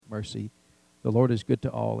mercy. The Lord is good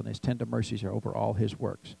to all, and his tender mercies are over all his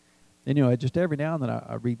works. And, just every now and then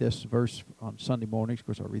I read this verse on Sunday mornings. Of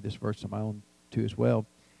course, I read this verse on my own, too, as well.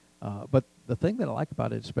 But the thing that I like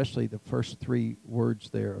about it, especially the first three words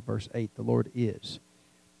there of verse 8, the Lord is.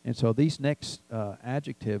 And so these next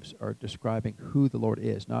adjectives are describing who the Lord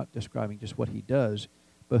is, not describing just what he does,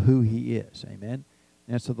 but who he is. Amen?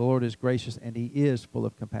 And so the Lord is gracious, and he is full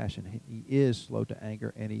of compassion. He is slow to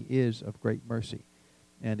anger, and he is of great mercy.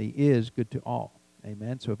 And he is good to all.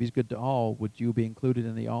 Amen? So if he's good to all, would you be included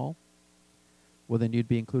in the all? Well, then you'd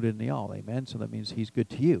be included in the all. Amen? So that means he's good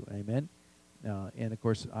to you. Amen? And, of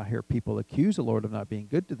course, I hear people accuse the Lord of not being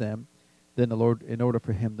good to them. Then the Lord, in order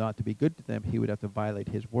for him not to be good to them, he would have to violate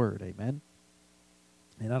his word. Amen?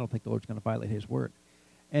 And I don't think the Lord's going to violate his word.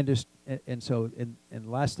 And so the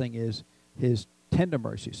last thing is his tender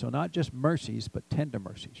mercies. So not just mercies, but tender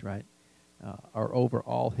mercies, right, are over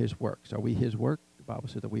all his works. Are we his work? The Bible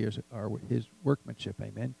says that we are his workmanship.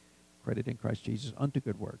 Amen? Created in Christ Jesus unto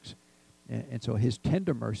good works. And so his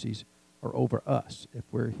tender mercies are over us. If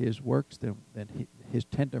we're his works, then his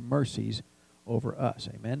tender mercies over us.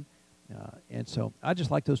 Amen? And so I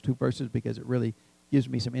just like those two verses because it really gives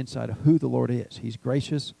me some insight of who the Lord is. He's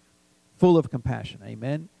gracious, full of compassion.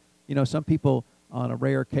 Amen? Some people on a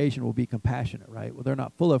rare occasion will be compassionate, right? Well, they're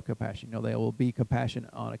not full of compassion. They will be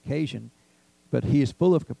compassionate on occasion, but he is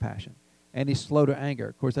full of compassion. And he's slow to anger.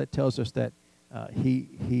 Of course, that tells us that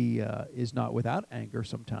he is not without anger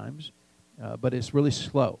sometimes, but it's really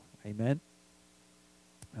slow. Amen?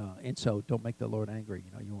 And so don't make the Lord angry.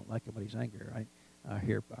 You won't like him when he's angry, right? I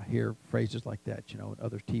hear phrases like that, in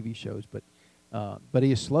other TV shows. But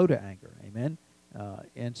he is slow to anger. Amen?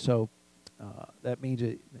 And so that means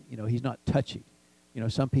that, he's not touchy.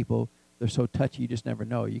 Some people, they're so touchy you just never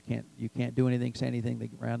know. You can't do anything, say anything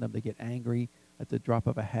around them. They get angry at the drop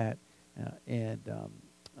of a hat.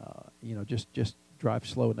 Just drive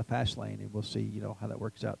slow in the fast lane, and we'll see, how that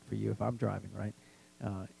works out for you if I'm driving, right?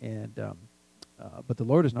 But the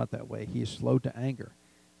Lord is not that way. He is slow to anger,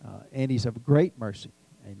 and he's of great mercy.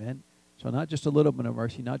 Amen? So not just a little bit of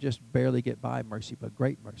mercy, not just barely get by mercy, but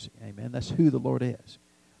great mercy. Amen? That's who the Lord is.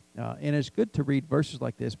 And it's good to read verses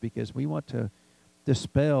like this because we want to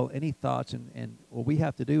dispel any thoughts, and what we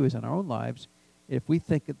have to do is in our own lives, if we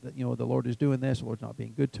think that the Lord is doing this, the Lord's not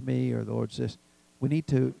being good to me, or the Lord's this, we need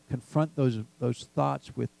to confront those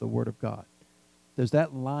thoughts with the Word of God. Does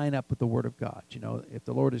that line up with the Word of God? If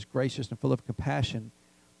the Lord is gracious and full of compassion,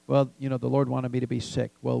 well, the Lord wanted me to be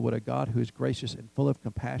sick. Well, would a God who is gracious and full of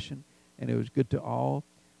compassion and who is good to all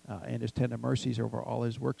and his tender mercies over all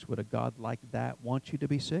his works, would a God like that want you to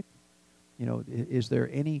be sick? Is there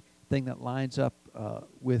anything that lines up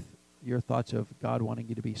with your thoughts of God wanting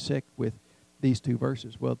you to be sick with these two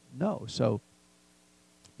verses? Well, no. So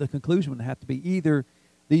the conclusion would have to be either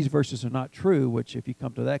these verses are not true, which if you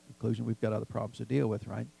come to that conclusion, we've got other problems to deal with,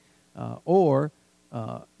 right? Or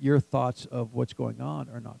your thoughts of what's going on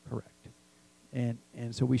are not correct.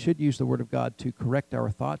 And so we should use the Word of God to correct our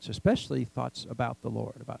thoughts, especially thoughts about the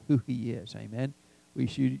Lord, about who he is. Amen? We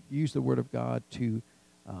should use the Word of God to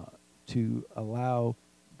allow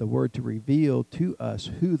the Word to reveal to us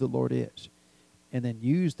who the Lord is, and then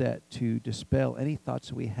use that to dispel any thoughts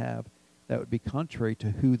that we have that would be contrary to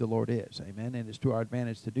who the Lord is. Amen? And it's to our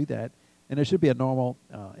advantage to do that. And it should be a normal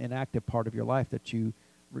and active part of your life that you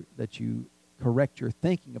correct your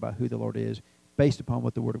thinking about who the Lord is based upon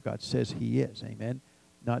what the Word of God says he is. Amen?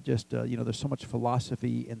 Not just, there's so much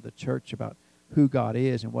philosophy in the church about who God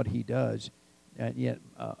is and what he does, and yet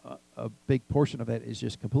a big portion of that is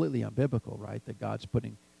just completely unbiblical, right? That God's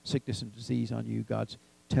putting sickness and disease on you. God's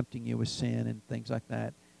tempting you with sin and things like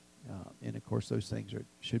that. And, of course, those things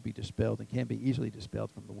should be dispelled and can be easily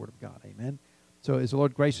dispelled from the Word of God. Amen? So is the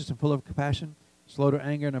Lord gracious and full of compassion, slow to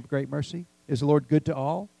anger and of great mercy? Is the Lord good to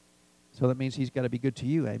all? So that means he's got to be good to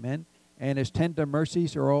you. Amen? And his tender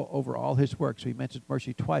mercies are over all his works. So he mentions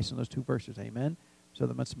mercy twice in those two verses. Amen? So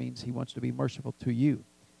that must means he wants to be merciful to you.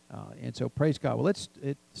 And so praise God. Well, let's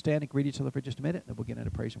stand and greet each other for just a minute, and then we'll get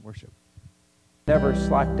into praise and worship. Never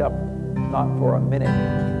slacked up, not for a minute,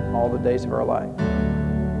 all the days of our life.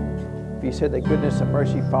 If you said that goodness and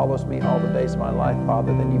mercy follows me all the days of my life,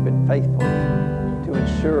 Father, then you've been faithful to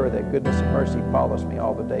ensure that goodness and mercy follows me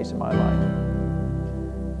all the days of my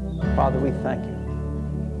life. Father, we thank you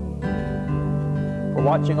for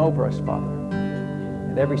watching over us, Father,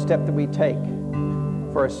 and every step that we take,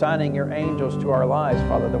 for assigning your angels to our lives,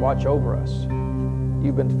 Father, to watch over us.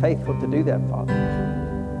 You've been faithful to do that, Father.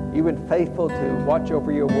 You've been faithful to watch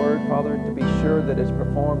over your word, Father, to be sure that it's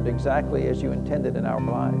performed exactly as you intended in our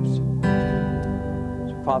lives.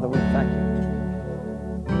 So, Father, we thank you.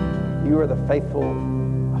 You are the faithful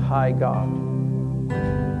high God.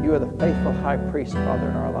 You are the faithful high priest, Father,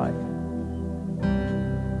 in our life.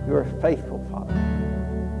 You are faithful, Father.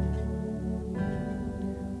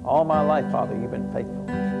 All my life, Father, you've been faithful.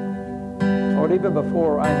 Lord, even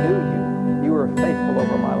before I knew you, you were faithful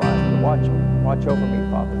over my life to watch over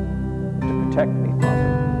me, Father, to protect me,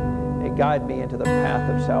 Father, and guide me into the path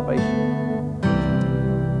of salvation.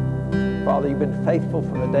 Father, you've been faithful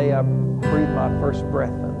from the day I breathed my first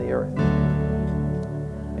breath on the earth.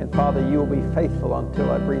 And Father, you will be faithful until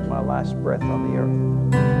I breathe my last breath on the earth.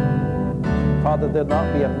 Father, there'll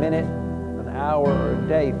not be a minute, an hour, or a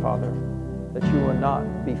day, Father, that you will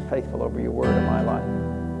not be faithful over your word in my life.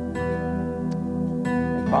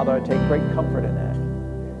 And Father, I take great comfort in that.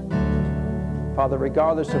 Father,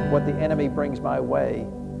 regardless of what the enemy brings my way,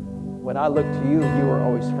 when I look to you, you are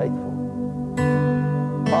always faithful.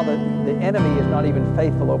 Father, the enemy is not even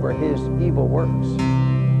faithful over his evil works.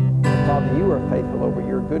 Father, you are faithful over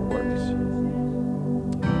your good works.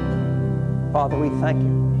 Father, we thank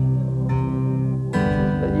you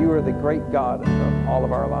that you are the great God of all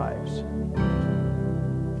of our lives.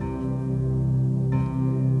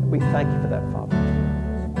 We thank you for that, Father.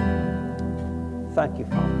 Thank you,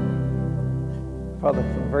 Father. Father,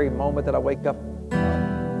 from the very moment that I wake up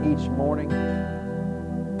each morning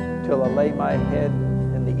till I lay my head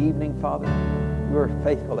in the evening, Father, you are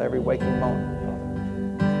faithful every waking moment, Father.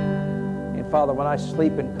 And Father, when I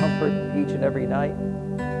sleep in comfort each and every night,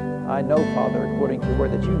 I know, Father, according to your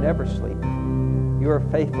word, that you never sleep. You are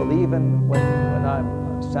faithful even when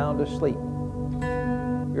I'm sound asleep.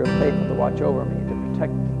 You're faithful to watch over me and to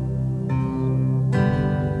protect me.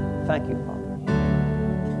 Thank you, Father.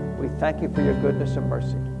 We thank you for your goodness and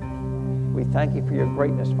mercy. We thank you for your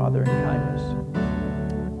greatness, Father, and kindness.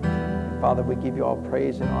 And Father, we give you all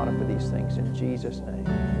praise and honor for these things in Jesus' name.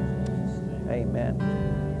 Amen.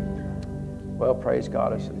 Well, praise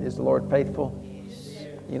God. Is the Lord faithful?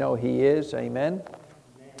 You know, he is. Amen.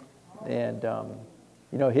 And,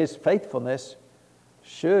 you know, his faithfulness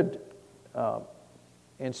should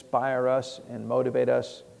inspire us and motivate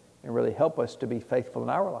us and really help us to be faithful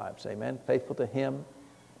in our lives. Amen. Faithful to him,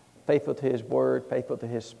 faithful to his word, faithful to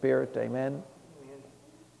his spirit. Amen.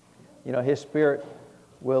 You know, his spirit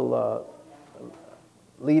will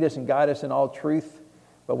lead us and guide us in all truth,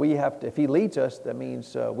 but we have to, if he leads us, that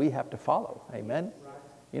means we have to follow. Amen.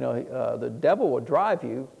 You know, the devil will drive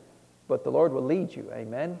you, but the Lord will lead you.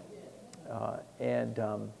 Amen.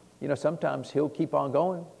 You know, sometimes he'll keep on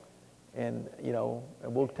going, and, you know,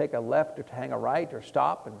 we'll take a left or hang a right or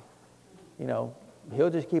stop, and, you know, he'll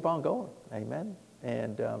just keep on going. Amen.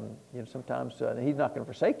 And, you know, sometimes he's not going to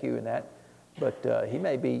forsake you in that, but he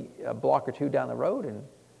may be a block or two down the road,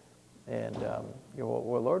 and you know,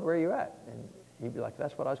 well, Lord, where are you at? And he'd be like,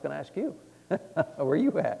 that's what I was going to ask you. Where are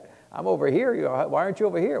you at? I'm over here. Why aren't you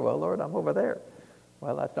over here? Well, Lord, I'm over there.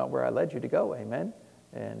 Well, that's not where I led you to go. Amen.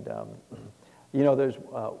 And, you know, there's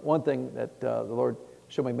one thing that the Lord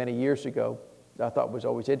showed me many years ago that I thought was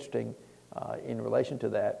always interesting in relation to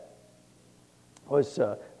that was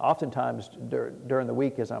oftentimes during the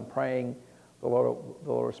week as I'm praying, the Lord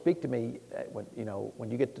will speak to me when, you know,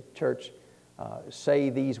 when you get to church, say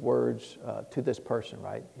these words to this person,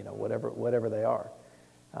 right? You know, whatever they are.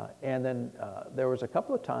 And then there was a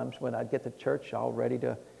couple of times when I'd get to church all ready to,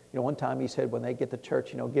 you know, one time he said when they get to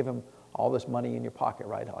church, you know, give them all this money in your pocket,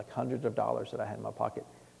 right? Like hundreds of dollars that I had in my pocket,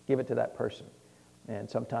 give it to that person. And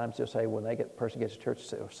sometimes they'll say when person gets to church,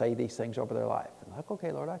 they'll say these things over their life. And I'm like,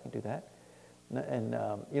 okay, Lord, I can do that. And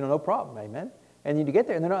you know, no problem, amen. And then you get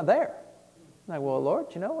there and they're not there. I'm like, well,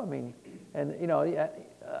 Lord, you know, I mean, and you know,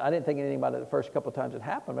 I didn't think anything about it the first couple of times it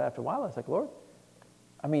happened, but after a while I was like, Lord,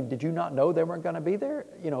 I mean, did you not know they weren't going to be there?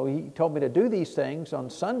 You know, he told me to do these things on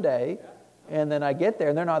Sunday, and then I get there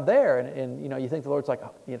and they're not there. And you know, you think the Lord's like,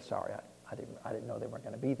 oh, yeah, sorry, I didn't know they weren't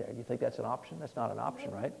going to be there. You think that's an option? That's not an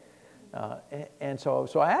option, right? And so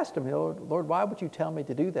I asked him, Lord, why would you tell me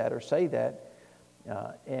to do that or say that?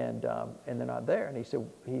 And they're not there. And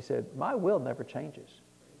he said, my will never changes.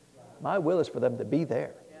 My will is for them to be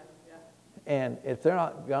there. And if they're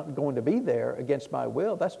not going to be there against my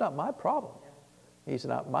will, that's not my problem. He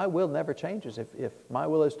said, my will never changes. If my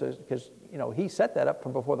will is to, because, you know, he set that up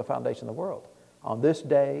from before the foundation of the world. On this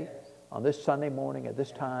day, on this Sunday morning, at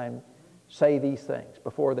this time, say these things.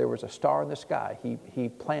 Before there was a star in the sky, he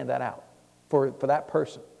planned that out for that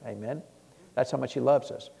person. Amen. That's how much he loves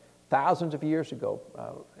us. Thousands of years ago,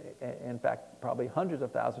 in fact, probably hundreds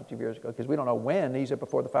of thousands of years ago, because we don't know when. He said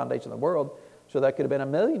before the foundation of the world, so that could have been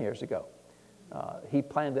 1,000,000 years ago. He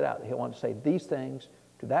planned it out. He wanted to say these things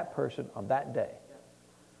to that person on that day.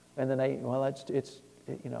 And then it's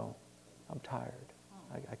you know, I'm tired.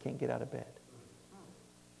 I can't get out of bed.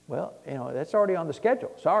 Well, that's already on the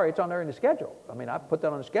schedule. Sorry, it's on there in the schedule. I mean, I put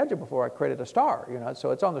that on the schedule before I created a star,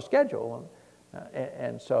 so it's on the schedule.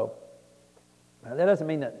 And so that doesn't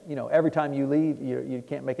mean that, every time you leave, you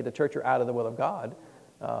can't make it to church or out of the will of God.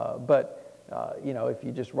 But if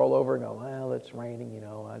you just roll over and go, well, it's raining,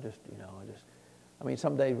 I mean,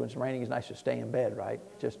 some days when it's raining, it's nice to stay in bed, right?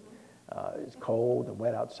 Just, it's cold and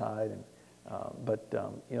wet outside. But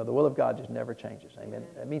the will of God just never changes. Amen.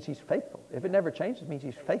 That means He's faithful. If it never changes, it means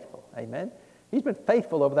He's faithful. Amen. He's been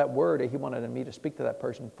faithful over that word that He wanted me to speak to that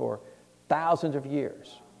person for thousands of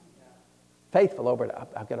years. Faithful over it.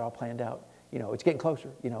 I've got it all planned out. It's getting closer.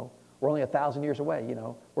 We're only 1,000 years away.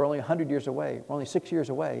 We're only 100 years away. We're only 6 years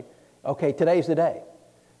away. Okay, today's the day.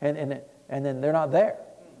 And then they're not there.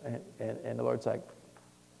 And the Lord's like,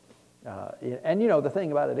 the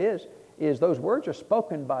thing about it is those words are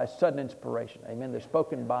spoken by sudden inspiration. Amen. They're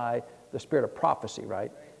spoken by the spirit of prophecy,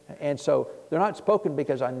 right? And so they're not spoken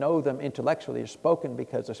because I know them intellectually. They're spoken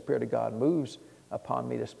because the Spirit of God moves upon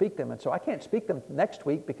me to speak them. And so I can't speak them next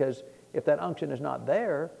week because if that unction is not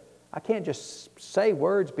there, I can't just say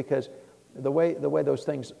words because the way those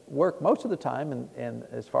things work most of the time, and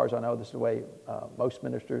as far as I know, this is the way most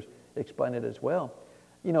ministers explain it as well.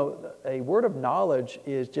 A word of knowledge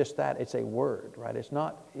is just that. It's a word, right? It's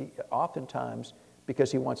not oftentimes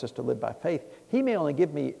because He wants us to live by faith. He may only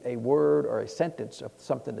give me a word or a sentence of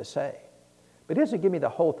something to say, but He doesn't give me the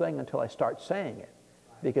whole thing until I start saying it,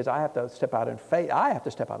 because I have to step out in faith. I have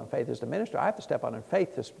to step out in faith as the minister. I have to step out in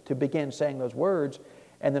faith to begin saying those words,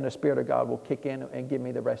 and then the Spirit of God will kick in and give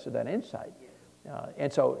me the rest of that insight.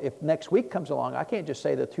 And so if next week comes along, I can't just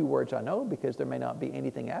say the 2 words I know, because there may not be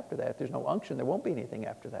anything after that. If there's no unction, there won't be anything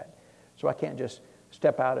after that. So I can't just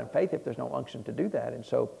step out in faith if there's no unction to do that. And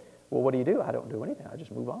so, well, what do? I don't do anything. I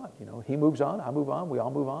just move on. He moves on, I move on, we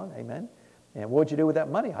all move on. Amen. And what'd you do with that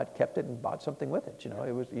money? I kept it and bought something with it.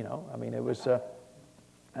 It was, the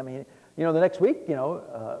next week,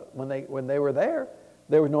 when they were there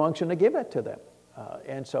was no unction to give that to them.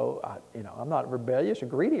 And so, I'm not rebellious or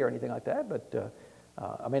greedy or anything like that, but,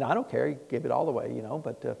 I don't care. You give it all away,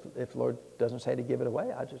 but if the Lord doesn't say to give it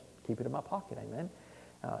away, I just keep it in my pocket, amen?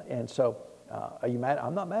 And so, are you mad?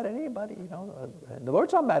 I'm not mad at anybody, and the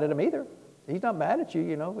Lord's not mad at him either. He's not mad at you,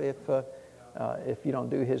 if you don't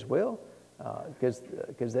do His will,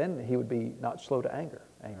 because then He would be not slow to anger,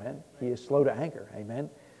 amen? He is slow to anger,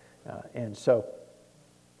 amen? And so,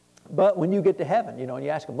 but when you get to heaven, and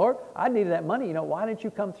you ask Him, Lord, I needed that money, why didn't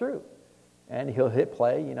you come through? And He'll hit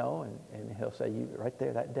play, and He'll say, you right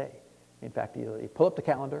there that day. In fact, he'll pull up the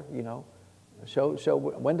calendar, show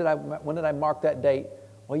when did I mark that date?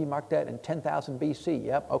 Well, you marked that in 10,000 BC.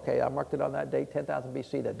 Yep, okay, I marked it on that date, 10,000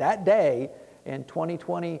 BC. That day in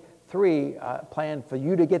 2023, I planned for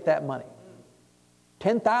you to get that money.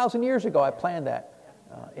 10,000 years ago, I planned that.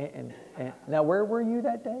 And now, where were you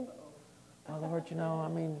that day? Oh, Lord,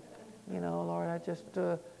 Lord, I just,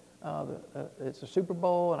 it's a Super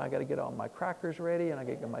Bowl, and I got to get all my crackers ready, and I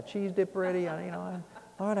got to get my cheese dip ready, and,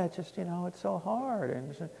 Lord, I just, it's so hard,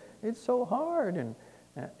 and it's so hard, and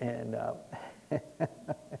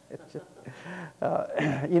it's just,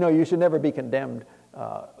 you should never be condemned,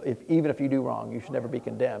 even if you do wrong, you should never be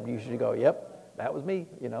condemned. You should go, yep, that was me,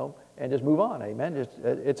 and just move on, amen.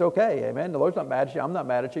 It's okay, amen. The Lord's not mad at you, I'm not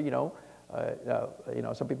mad at you,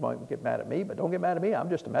 some people might get mad at me, but don't get mad at me. I'm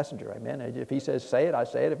just a messenger, amen. If He says say it, I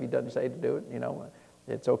say it. If He doesn't say to do it,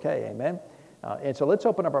 it's okay, amen. And so let's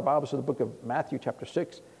open up our Bibles to the book of Matthew chapter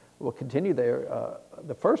 6. We'll continue there.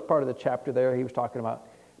 The first part of the chapter there, He was talking about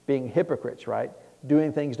being hypocrites, right?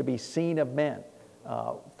 Doing things to be seen of men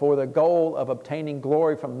for the goal of obtaining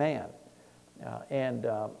glory from man.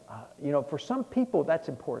 For some people, that's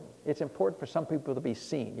important. It's important for some people to be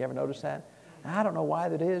seen. You ever notice that? I don't know why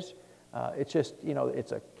that is. It's just,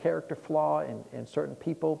 it's a character flaw in certain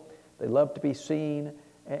people. They love to be seen.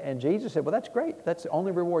 And Jesus said, well, that's great. That's the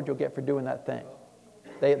only reward you'll get for doing that thing.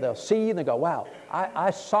 They'll see you and they go, wow,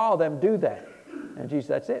 I saw them do that. And Jesus,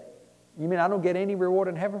 that's it. You mean I don't get any reward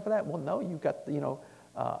in heaven for that? Well, no, you've got,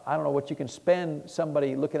 I don't know what you can spend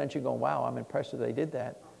somebody looking at you going, wow, I'm impressed that they did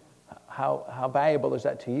that. How valuable is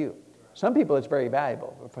that to you? Some people it's very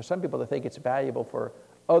valuable. For some people, they think it's valuable for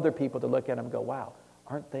other people to look at them and go, wow,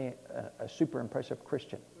 aren't they a super impressive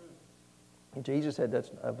Christian? And Jesus said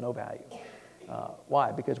that's of no value.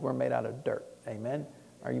 Why? Because we're made out of dirt. Amen?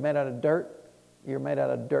 Are you made out of dirt? You're made out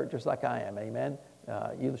of dirt just like I am. Amen?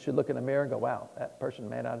 You should look in the mirror and go, wow, that person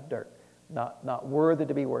made out of dirt. Not worthy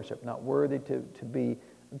to be worshiped, not worthy to be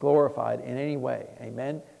glorified in any way.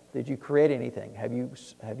 Amen? Did you create anything? Have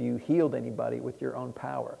you healed anybody with your own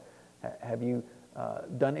power? Have you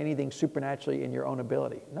done anything supernaturally in your own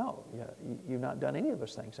ability. No, you've not done any of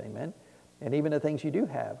those things, amen? And even the things you do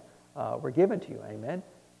have were given to you, amen?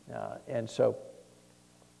 And so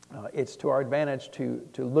it's to our advantage to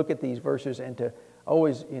look at these verses and to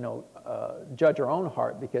always, judge our own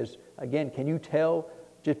heart, because, again, can you tell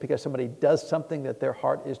just because somebody does something that their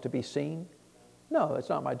heart is to be seen? No, it's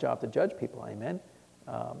not my job to judge people, amen?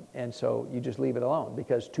 And so you just leave it alone,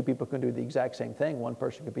 because two people can do the exact same thing. One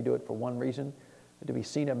person could do it for one reason, to be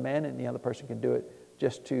seen of men, and the other person can do it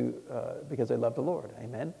just because they love the Lord,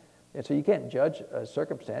 amen? And so you can't judge a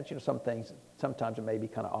circumstance. Some things, sometimes it may be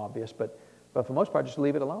kind of obvious, but for the most part, just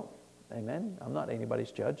leave it alone, amen? I'm not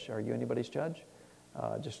anybody's judge. Are you anybody's judge?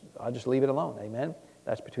 I'll just leave it alone, amen?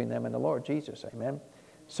 That's between them and the Lord Jesus, amen?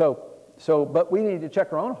 But we need to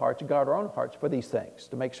check our own hearts and guard our own hearts for these things,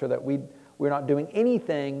 to make sure that we're not doing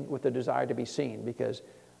anything with the desire to be seen, because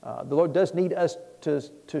the Lord does need us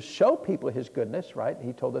to show people His goodness, right?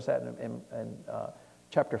 He told us that in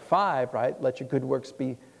chapter 5, right? Let your good works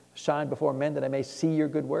be shine before men, that I may see your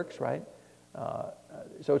good works, right?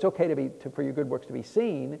 So it's okay for your good works to be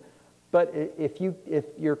seen, but if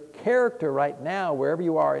your character right now, wherever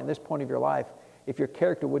you are in this point of your life, if your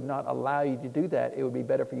character would not allow you to do that, it would be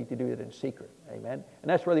better for you to do it in secret, amen? And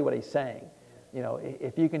that's really what He's saying.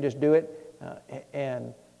 If you can just do it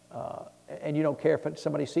and you don't care if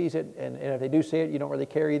somebody sees it, and if they do see it, you don't really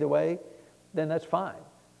care either way, then that's fine.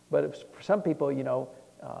 But for some people,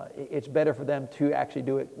 it's better for them to actually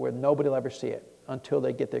do it where nobody will ever see it, until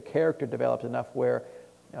they get their character developed enough where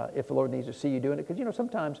if the Lord needs to see you doing it, because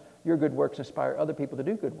sometimes your good works inspire other people to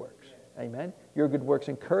do good works. Amen. Your good works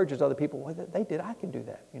encourages other people. Well, they did, I can do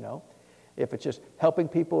that. If it's just helping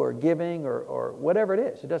people or giving or whatever it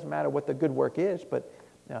is, it doesn't matter what the good work is, but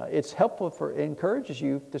it's helpful it encourages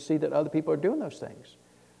you to see that other people are doing those things.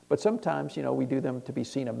 But sometimes, we do them to be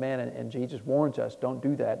seen of men, and Jesus warns us, don't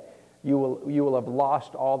do that. You will have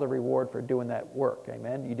lost all the reward for doing that work.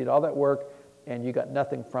 Amen. You did all that work, and you got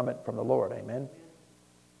nothing from it from the Lord. Amen.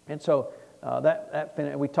 And so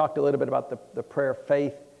we talked a little bit about the prayer of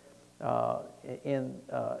faith in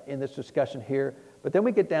this discussion here. But then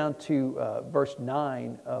we get down to verse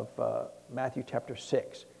 9 of Matthew chapter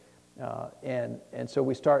 6. And so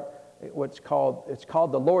we start it's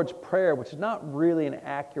called the Lord's Prayer, which is not really an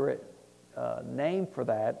accurate name for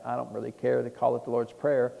that. I don't really care to call it the Lord's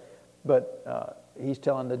Prayer. But He's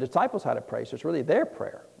telling the disciples how to pray, so it's really their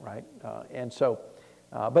prayer, right? But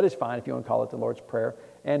it's fine if you want to call it the Lord's Prayer.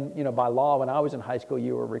 And, by law, when I was in high school,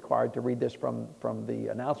 you were required to read this from the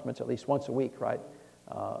announcements at least once a week, right?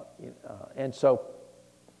 But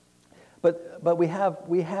we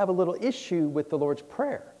have a little issue with the Lord's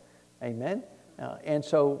Prayer, amen? And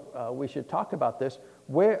so we should talk about this.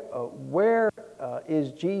 Where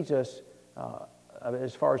is Jesus,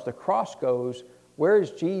 as far as the cross goes, where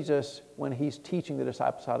is Jesus when He's teaching the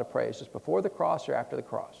disciples how to pray? Is this before the cross or after the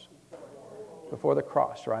cross? Before the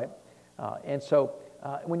cross, right?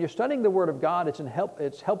 When you're studying the Word of God,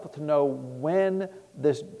 it's helpful to know when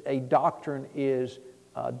a doctrine is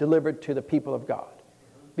delivered to the people of God.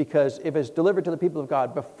 Because if it's delivered to the people of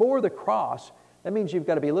God before the cross, that means you've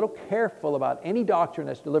got to be a little careful about any doctrine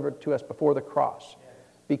that's delivered to us before the cross.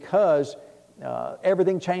 Because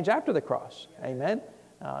everything changed after the cross. Amen?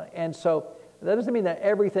 And so that doesn't mean that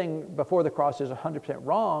everything before the cross is 100%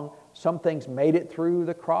 wrong. Some things made it through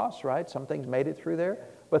the cross, right? Some things made it through there.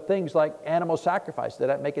 But things like animal sacrifice, did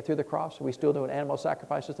that make it through the cross? Are we still doing animal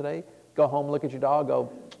sacrifices today? Go home, look at your dog,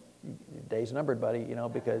 go, your day's numbered, buddy,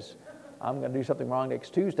 because I'm going to do something wrong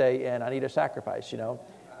next Tuesday and I need a sacrifice,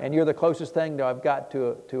 And you're the closest thing that I've got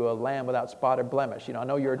to a lamb without spot or blemish. I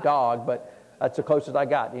know you're a dog, but that's the closest I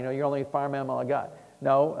got. You're only a farm animal I got.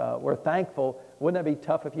 No, we're thankful. Wouldn't that be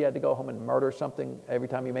tough if you had to go home and murder something every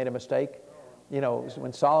time you made a mistake?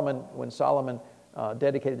 When Solomon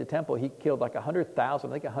dedicated the temple, he killed like 100,000,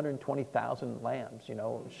 I think 120,000 lambs,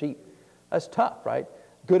 sheep. That's tough, right?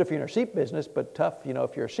 Good if you're in a sheep business, but tough,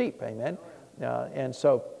 if you're a sheep, amen?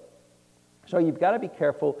 So you've got to be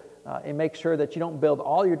careful and make sure that you don't build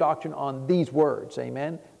all your doctrine on these words,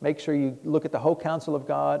 amen? Make sure you look at the whole counsel of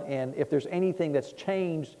God, and if there's anything that's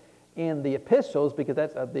changed in the epistles, because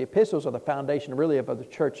the epistles are the foundation really of the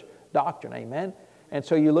church doctrine, amen? And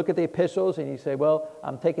so you look at the epistles and you say, well,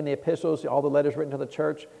 I'm taking the epistles, all the letters written to the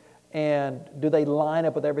church, and do they line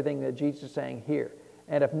up with everything that Jesus is saying here?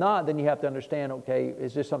 And if not, then you have to understand, okay,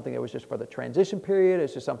 is this something that was just for the transition period?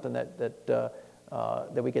 Is this something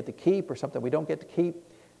that we get to keep, or something we don't get to keep?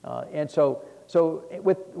 And so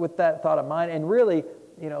with that thought of mind, and really,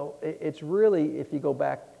 it's really, if you go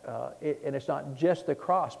back, and it's not just the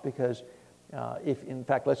cross, because If in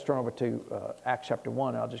fact, let's turn over to Acts chapter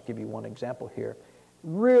 1. I'll just give you one example here.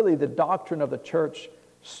 Really, the doctrine of the church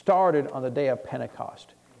started on the day of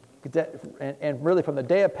Pentecost. And really from the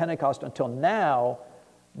day of Pentecost until now,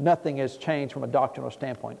 nothing has changed from a doctrinal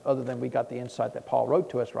standpoint, other than we got the insight that Paul wrote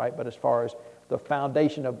to us, right? But as far as the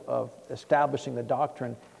foundation of establishing the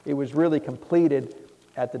doctrine, it was really completed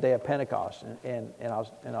at the day of Pentecost. And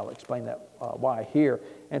I'll explain that why here.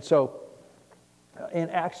 And so in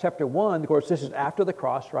Acts chapter 1, of course, this is after the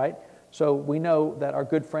cross, right? So we know that our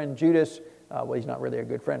good friend Judas, well, he's not really a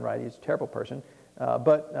good friend, right? He's a terrible person.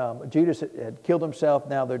 But Judas had killed himself.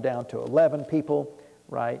 Now they're down to 11 people,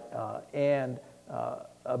 right?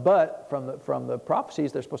 But from the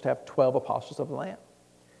prophecies, they're supposed to have 12 apostles of the Lamb.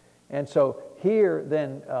 And so here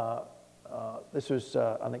then, this was,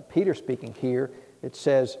 I think, Peter speaking here. It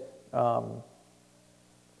says,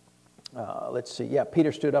 let's see, yeah,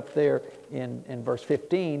 Peter stood up there in verse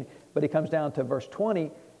 15, but he comes down to verse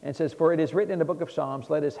 20 and says, "For it is written in the book of Psalms,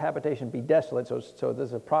 let his habitation be desolate." So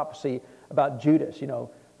there's a prophecy about Judas. You know,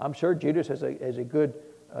 I'm sure Judas, as a good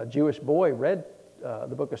Jewish boy, read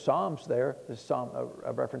the book of Psalms there. This is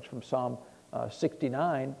a reference from Psalm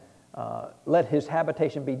 69. Let his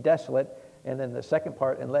habitation be desolate. And then the second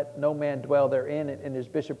part, and let no man dwell therein, and his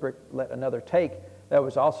bishopric let another take. That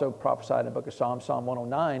was also prophesied in the book of Psalms, Psalm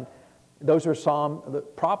 109. Those are the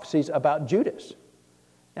prophecies about Judas.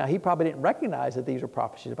 Now, he probably didn't recognize that these were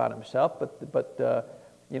prophecies about himself, but they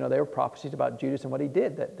were prophecies about Judas and what he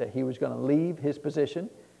did, that he was going to leave his position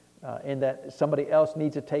and that somebody else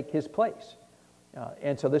needs to take his place.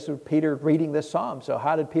 And so this was Peter reading this psalm. So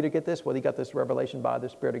how did Peter get this? Well, he got this revelation by the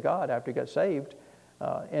Spirit of God after he got saved.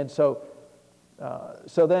 So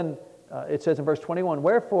then it says in verse 21,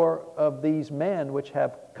 "Wherefore of these men which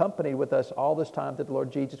have companied with us all this time that the Lord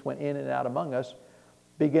Jesus went in and out among us,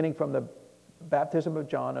 beginning from the baptism of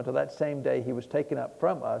John until that same day he was taken up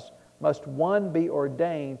from us, must one be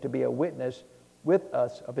ordained to be a witness with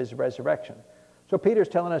us of his resurrection." So Peter's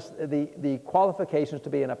telling us the qualifications to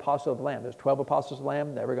be an apostle of the Lamb. There's 12 apostles of the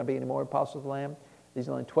Lamb, never going to be any more apostles of the Lamb. These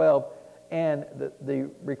are only 12. And the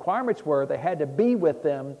requirements were they had to be with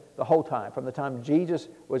them the whole time. From the time Jesus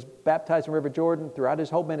was baptized in the River Jordan, throughout his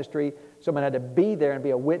whole ministry, someone had to be there and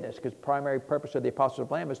be a witness, because the primary purpose of the apostles of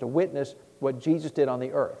the Lamb is to witness what Jesus did on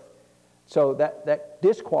the earth. So that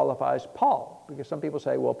disqualifies Paul, because some people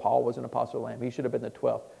say, well, Paul was an apostle of the Lamb. He should have been the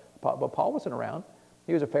 12th. But Paul wasn't around.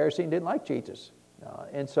 He was a Pharisee and didn't like Jesus.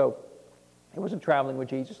 And so he wasn't traveling with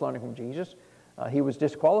Jesus, learning from Jesus. He was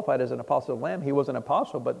disqualified as an apostle of the Lamb. He was an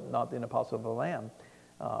apostle, but not an apostle of the Lamb.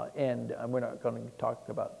 And we're not going to talk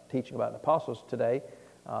about teaching about apostles today.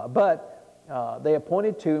 But they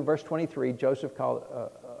appointed to, in verse 23, Joseph called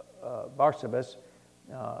Barsabas,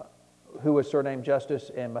 who was surnamed Justus,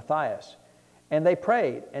 and Matthias. And they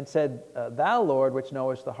prayed and said, "Thou, Lord, which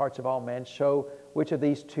knowest the hearts of all men, show which of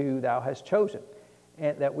these two thou hast chosen,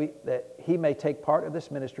 and that he may take part of this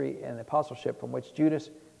ministry and the apostleship from which Judas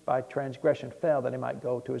by transgression fell, that he might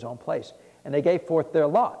go to his own place." And they gave forth their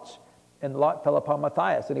lots, and the lot fell upon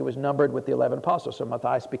Matthias, and he was numbered with the 11 apostles. So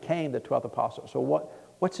Matthias became the 12th apostle. So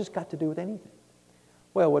what's this got to do with anything?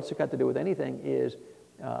 Well, what's it got to do with anything is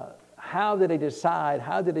how did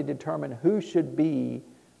they determine who should be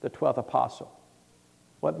the 12th apostle?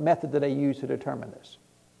 What method did they use to determine this?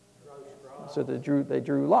 So they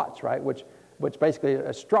drew lots, right? Which basically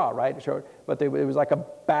a straw, right? But it was like a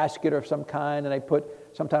basket of some kind, and they put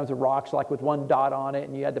sometimes the rocks like with one dot on it,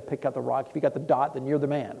 and you had to pick out the rock. If you got the dot, then you're the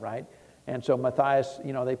man, right? And so Matthias,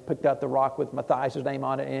 they picked out the rock with Matthias' name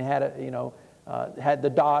on it, and it had had the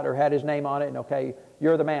dot or had his name on it, and okay,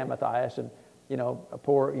 you're the man, Matthias. And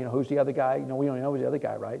who's the other guy? We don't know who's the other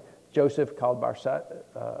guy, right? Joseph called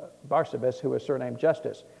Barsabas, who was surnamed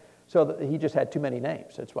Justus. So he just had too many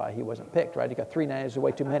names. That's why he wasn't picked, right? He got 3 names,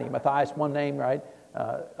 way too many. Matthias, one name, right?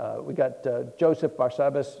 We got Joseph,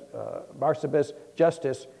 Barsabas,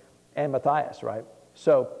 Justus, and Matthias, right?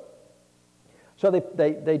 So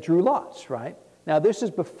they drew lots, right? Now this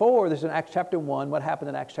is in Acts chapter 1. What happened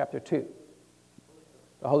in Acts chapter 2?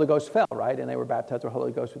 The Holy Ghost fell, right? And they were baptized with the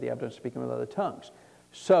Holy Ghost with the evidence of speaking with other tongues.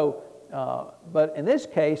 So, but in this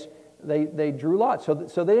case, they drew lots.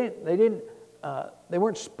 So they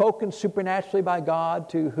weren't spoken supernaturally by God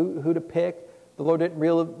to who to pick. The Lord didn't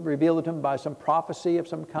reveal it to them by some prophecy of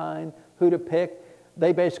some kind, who to pick.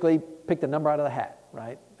 They basically picked a number out of the hat,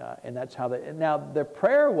 right? And that's how now their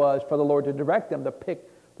prayer was for the Lord to direct them to pick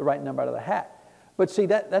the right number out of the hat. But see,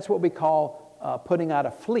 that's what we call putting out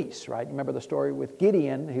a fleece, right? You remember the story with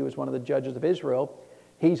Gideon. He was one of the judges of Israel.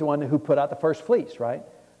 He's the one who put out the first fleece, right?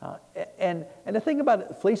 And the thing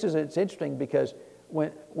about fleeces, it's interesting because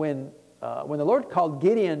when when the Lord called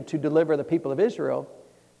Gideon to deliver the people of Israel,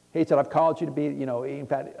 he said, I've called you to be, in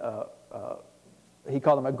fact, he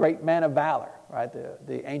called him a great man of valor, right?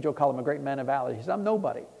 The angel called him a great man of valor. He said, I'm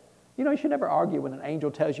nobody. You should never argue when an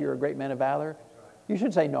angel tells you you're a great man of valor. You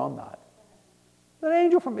should say, no, I'm not. An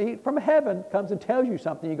angel from heaven comes and tells you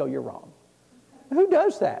something, you go, you're wrong. Who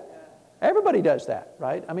does that? Everybody does that,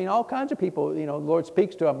 right? I mean, all kinds of people, the Lord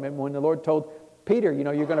speaks to them. And when the Lord told Peter,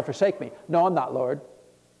 you're going to forsake me. No, I'm not, Lord.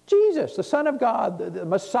 Jesus, the Son of God, the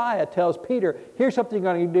Messiah, tells Peter, here's something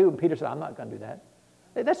you're going to do. And Peter said, I'm not going to do that.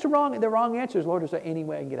 That's the wrong answer is, Lord, is there any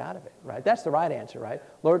way I can get out of it, right? That's the right answer, right?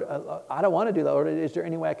 Lord, I don't want to do that. Lord, is there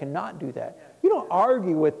any way I cannot do that? You don't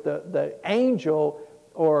argue with the angel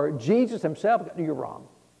or Jesus himself. You're wrong.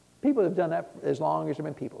 People have done that as long as there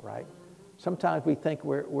have been people, right? Sometimes we think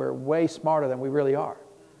we're way smarter than we really are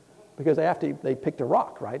because they picked a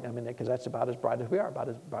rock, right? I mean, because that's about as bright as we are, about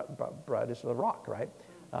as bright as the rock, right?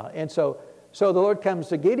 And so the Lord comes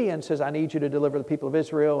to Gideon and says, I need you to deliver the people of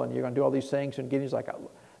Israel, and you're going to do all these things. And Gideon's like,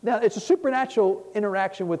 now it's a supernatural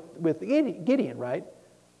interaction with Gideon, right?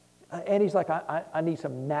 And he's like, I need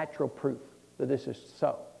some natural proof that this is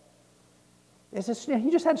so. He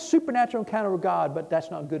just had a supernatural encounter with God, but that's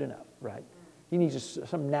not good enough, right? He needs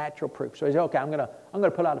some natural proof. So he said, okay, I'm going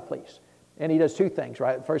to put out a fleece. And he does two things,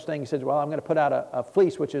 right? The first thing he says, well, I'm going to put out a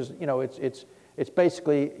fleece, which is, it's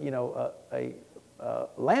basically, a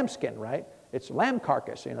lambskin, right? It's lamb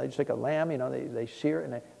carcass. They just take a lamb, they shear it,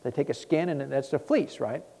 and they take a skin, and that's the fleece,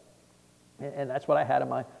 right? And that's what I had in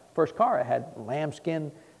my first car. I had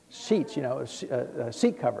lambskin sheets,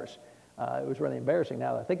 seat covers. It was really embarrassing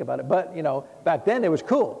now that I think about it. But, back then it was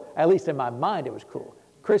cool. At least in my mind it was cool.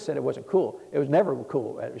 Chris said it wasn't cool. It was never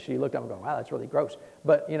cool. She looked up and going, wow, that's really gross.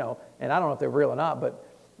 But, and I don't know if they're real or not, but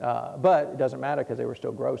it doesn't matter because they were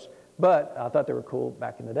still gross. But I thought they were cool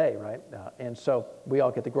back in the day, right? And so we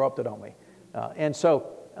all get to grow up, don't we?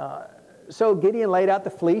 So Gideon laid out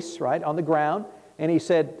the fleece, right, on the ground. And he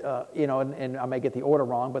said, and I may get the order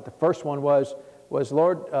wrong, but the first one was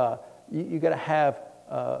Lord, you got to have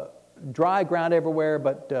dry ground everywhere,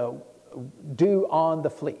 but dew on the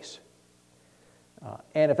fleece.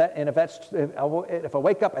 And if I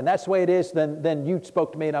wake up and that's the way it is, then you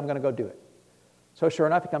spoke to me and I'm going to go do it. So sure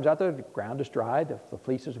enough, he comes out there, the ground is dry, the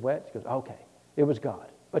fleece is wet. He goes, okay, it was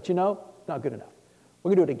God. But it's not good enough.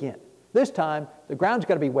 We're going to do it again. This time, the ground's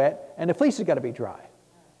got to be wet and the fleece has got to be dry.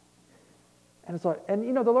 And it's like,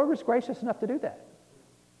 the Lord was gracious enough to do that.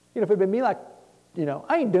 If it had been me, like,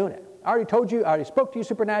 I ain't doing it. I already told you, I already spoke to you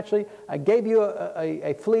supernaturally. I gave you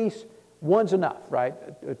a fleece. One's enough, right?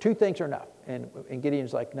 Two things are enough. And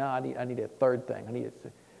Gideon's like, no, I need a third thing.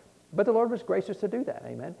 But the Lord was gracious to do that,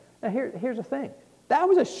 amen? Now here's the thing. That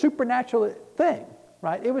was a supernatural thing,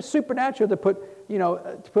 right? It was supernatural to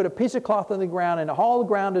put a piece of cloth on the ground and all the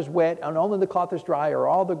ground is wet and only the cloth is dry, or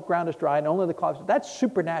all the ground is dry and only the cloth is... That's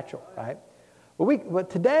supernatural, right? But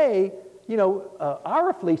today,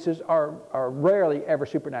 our fleeces are rarely ever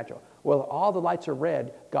supernatural. Well, all the lights are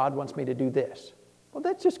red, God wants me to do this. Well,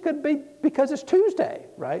 that just could be because it's Tuesday,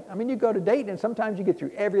 right? I mean, you go to Dayton and sometimes you get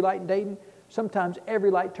through every light in Dayton. Sometimes every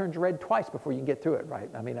light turns red twice before you can get through it, right?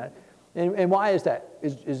 I mean, and why is that?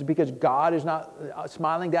 Is it because God is not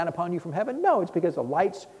smiling down upon you from heaven? No, it's because the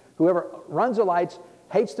lights, whoever runs the lights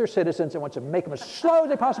hates their citizens and wants to make them as slow as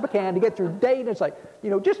they possibly can to get through Dayton. It's like,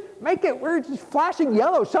 just make it where it's just flashing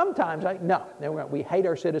yellow sometimes. Like, no, we hate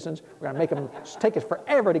our citizens. We're going to make them take us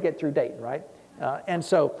forever to get through Dayton, right? And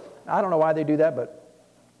so I don't know why they do that, but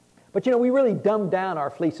we really dumb down our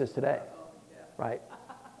fleeces today, right?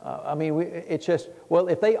 It's just, well,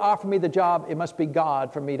 if they offer me the job, it must be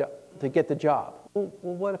God for me to get the job. Well,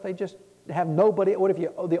 what if they just have nobody? What if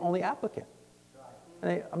you're the only applicant?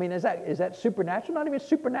 Is that supernatural? Not even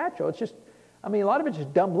supernatural. It's just, a lot of it's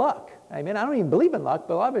just dumb luck. I don't even believe in luck,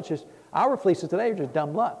 but a lot of it's just, our fleeces today are just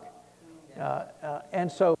dumb luck.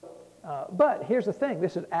 But here's the thing.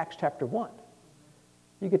 This is Acts chapter 1.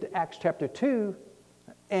 You get to Acts chapter 2,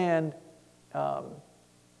 and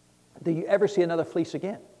do you ever see another fleece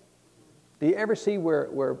again? Do you ever see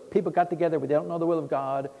where people got together, but they don't know the will of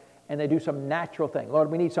God, and they do some natural thing? Lord,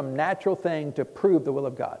 we need some natural thing to prove the will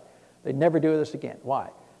of God. They never do this again. Why?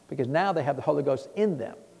 Because now they have the Holy Ghost in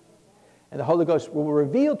them. And the Holy Ghost will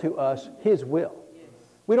reveal to us His will.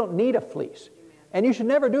 We don't need a fleece. And you should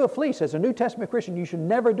never do a fleece. As a New Testament Christian, you should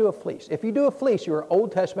never do a fleece. If you do a fleece, you're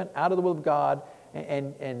Old Testament, out of the will of God,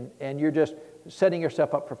 and you're just setting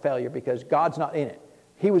yourself up for failure because God's not in it.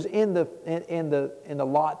 He was in the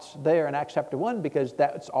lots there in Acts chapter 1 because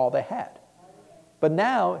that's all they had. But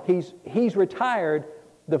now he's retired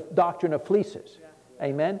the doctrine of fleeces.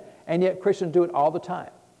 Amen? And yet Christians do it all the time.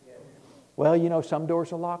 Well, some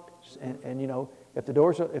doors are locked, And you know, if the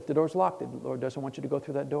door's locked, the Lord doesn't want you to go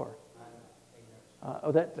through that door.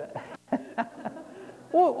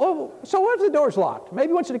 Well, so what if the door's locked? Maybe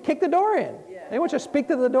he wants you to kick the door in. He wants you to speak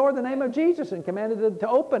to the door in the name of Jesus and command it to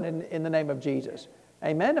open in the name of Jesus.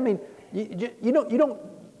 Amen? I mean, you don't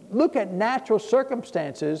look at natural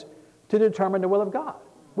circumstances to determine the will of God.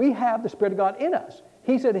 We have the Spirit of God in us.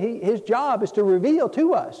 He said His job is to reveal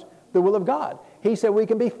to us the will of God. He said we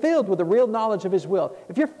can be filled with the real knowledge of His will.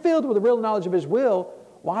 If you're filled with the real knowledge of His will,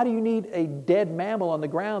 why do you need a dead mammal on the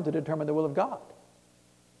ground to determine the will of God?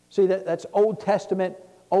 See, that's Old Testament,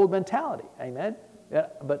 old mentality. Amen? Yeah,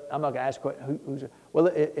 but I'm not going to ask who's. Well,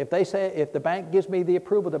 if the bank gives me the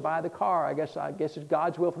approval to buy the car, I guess it's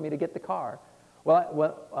God's will for me to get the car.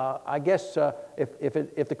 Well, I guess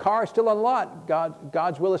if the car is still on the lot,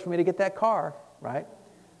 God's will is for me to get that car, right?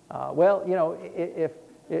 Well, you know, if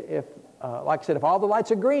like I said, if all the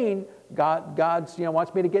lights are green, God's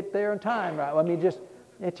wants me to get there in time, right? I mean,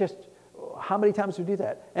 how many times do we do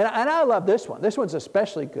that? And I love this one. This one's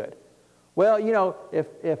especially good. Well, you know,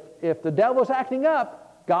 if the devil's acting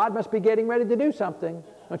up, God must be getting ready to do something.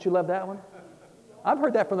 Don't you love that one? I've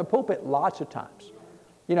heard that from the pulpit lots of times.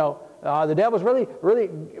 You know, the devil's really,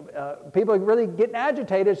 people are really getting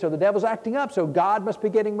agitated, so the devil's acting up, so God must be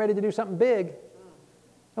getting ready to do something big.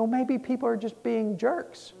 Well, maybe people are just being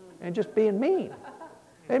jerks and just being mean.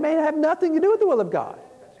 It may have nothing to do with the will of God.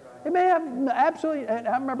 It may have absolutely, and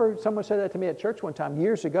I remember someone said that to me at church one time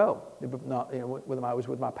years ago, when I was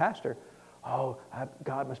with my pastor. Oh,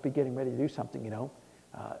 God must be getting ready to do something, you know.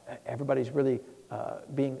 Everybody's really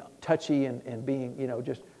being touchy and being, you know,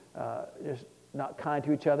 just not kind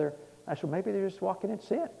to each other. I said, maybe they're just walking in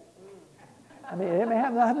sin. I mean, it may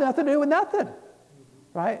have nothing to do with nothing,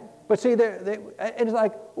 right? But see, it's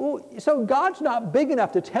like, well, so God's not big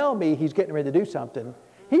enough to tell me He's getting ready to do something.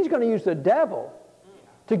 He's going to use the devil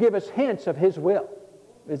to give us hints of His will.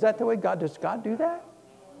 Is that the way does God do that?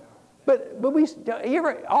 But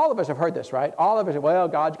all of us have heard this, right? All of us say, well,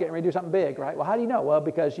 God's getting ready to do something big, right? Well, how do you know? Well,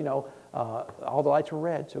 because, you know, all the lights were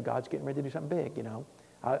red, so God's getting ready to do something big, you know.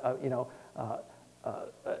 I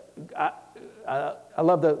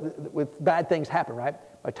love with bad things happen, right?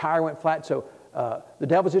 My tire went flat, so the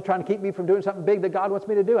devil's just trying to keep me from doing something big that God wants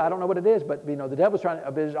me to do. I don't know what it is, but, you know,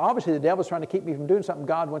 obviously the devil's trying to keep me from doing something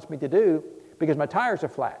God wants me to do because my tires are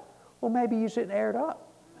flat. Well, maybe you shouldn't air it up.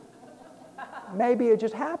 Maybe it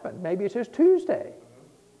just happened. Maybe it's just Tuesday.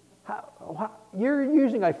 You're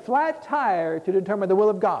using a flat tire to determine the will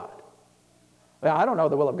of God. Well, I don't know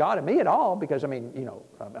the will of God in me at all because, I mean, you know,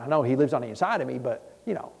 I know He lives on the inside of me, but,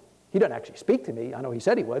 you know, He doesn't actually speak to me. I know He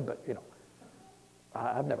said He would, but, you know,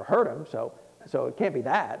 I've never heard Him, so it can't be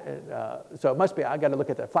that. So it must be, I got to look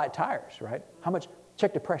at the flat tires, right? How much?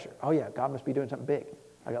 Check the pressure. Oh, yeah, God must be doing something big.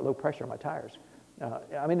 I got low pressure on my tires.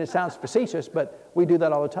 I mean, it sounds facetious, but we do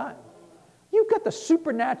that all the time. You've got the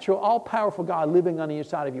supernatural, all-powerful God living on the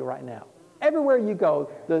inside of you right now. Everywhere you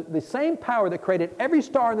go, the same power that created every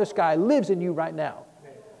star in the sky lives in you right now.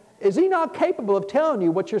 Is He not capable of telling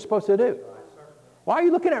you what you're supposed to do? Why are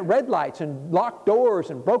you looking at red lights and locked doors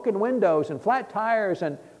and broken windows and flat tires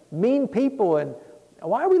and mean people? And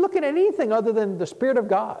why are we looking at anything other than the Spirit of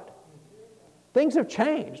God? Things have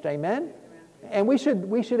changed, amen? And we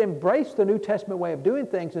should embrace the New Testament way of doing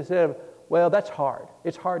things instead of, well, that's hard.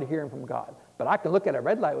 It's hard to hear Him from God. But I can look at a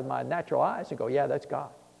red light with my natural eyes and go, yeah, that's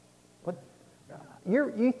God. What?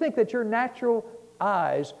 You think that your natural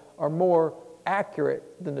eyes are more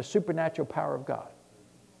accurate than the supernatural power of God.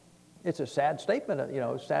 It's a sad statement, you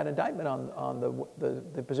know, sad indictment on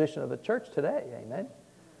the position of the church today, amen?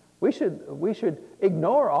 We should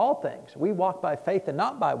ignore all things. We walk by faith and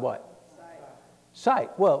not by what? Sight.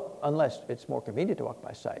 Well, unless it's more convenient to walk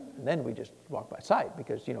by sight. And then we just walk by sight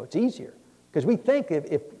because, you know, it's easier. Because we think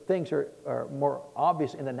if things are more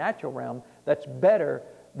obvious in the natural realm, that's better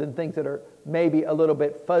than things that are maybe a little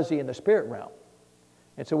bit fuzzy in the spirit realm.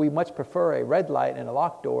 And so we much prefer a red light and a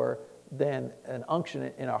locked door than an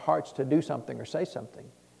unction in our hearts to do something or say something.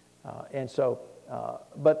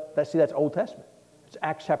 But that's Old Testament. It's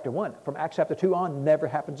Acts chapter 1. From Acts chapter 2 on, never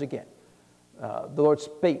happens again. The Lord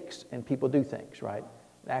speaks and people do things, right?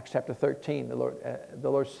 In Acts chapter 13, the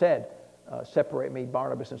Lord said, separate me,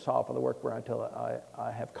 Barnabas and Saul, for the work whereuntil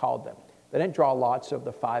I have called them. They didn't draw lots of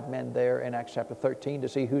the 5 men there in Acts chapter 13 to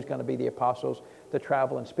see who's going to be the apostles to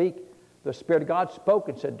travel and speak. The Spirit of God spoke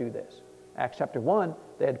and said, do this. Acts chapter 1,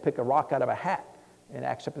 they had to pick a rock out of a hat. In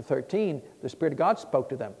Acts chapter 13, the Spirit of God spoke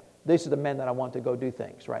to them. These are the men that I want to go do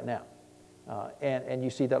things right now. And you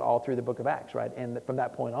see that all through the book of Acts, right? And from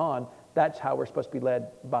that point on, that's how we're supposed to be led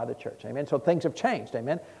by the church, amen? So things have changed,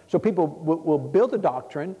 amen? So people will build a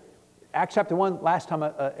doctrine Acts chapter 1, last time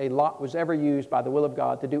a lot was ever used by the will of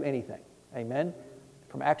God to do anything. Amen?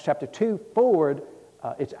 From Acts chapter 2 forward,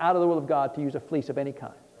 it's out of the will of God to use a fleece of any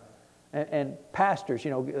kind. And pastors,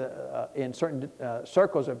 in certain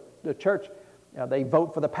circles of the church, they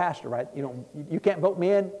vote for the pastor, right? You can't vote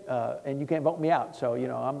me in, and you can't vote me out. So,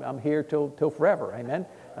 I'm here till forever. Amen?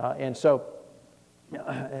 And so,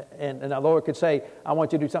 and the Lord could say, I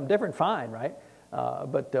want you to do something different. Fine, right?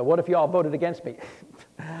 But what if you all voted against me?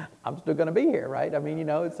 I'm still going to be here, right? I mean,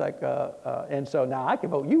 it's like, and so now I can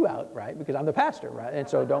vote you out, right? Because I'm the pastor, right? And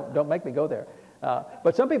so don't make me go there.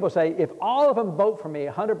 But some people say, if all of them vote for me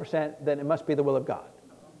 100%, then it must be the will of God.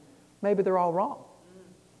 Maybe they're all wrong.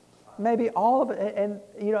 Maybe all of it, and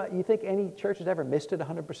you think any church has ever missed it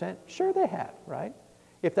 100%? Sure they have, right?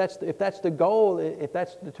 If that's the goal, if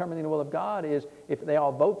that's determining the will of God, is if they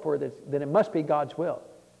all vote for it, then it must be God's will.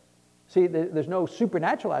 See, there's no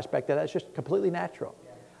supernatural aspect to that. It's just completely natural.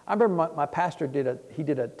 I remember my pastor did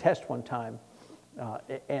a test one time,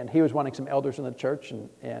 and he was wanting some elders in the church,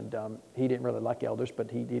 and he didn't really like elders, but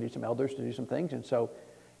he needed some elders to do some things, and so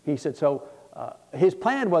he said, his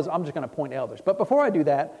plan was, I'm just going to appoint elders. But before I do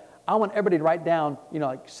that, I want everybody to write down,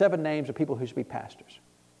 like 7 names of people who should be pastors.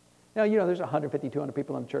 Now, there's 150, 200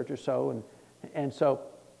 people in the church or so, and so,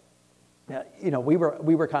 we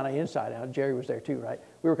were kind of inside out. Jerry was there too, right?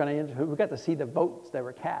 We got to see the votes that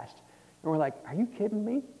were cast, and we're like, "Are you kidding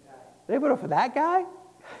me? They voted for that guy?"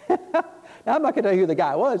 Now I'm not going to tell you who the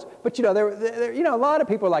guy was, but there a lot of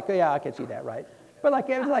people are like, oh, "Yeah, I can see that, right?" But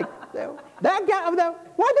it was like that guy. Why'd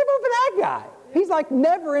they vote for that guy? He's like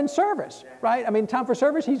never in service, right? I mean, time for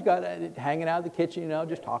service, he's got hanging out in the kitchen,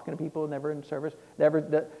 just talking to people, never in service, never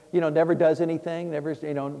does anything, never,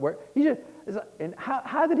 where he just. And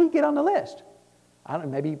how did he get on the list? I don't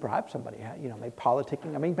know. Maybe he bribed somebody. Maybe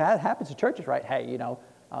politicking. I mean, that happens in churches, right? Hey,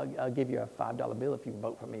 I'll give you a $5 bill if you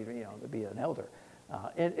vote for me, to be an elder.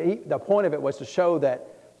 The point of it was to show that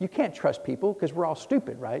you can't trust people because we're all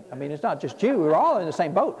stupid, right? I mean, it's not just you. We're all in the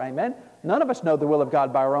same boat, amen? None of us know the will of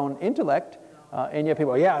God by our own intellect. And yet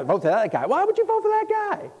people, vote for that guy. Why would you vote for that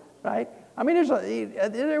guy, right? I mean,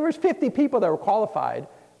 there was 50 people that were qualified.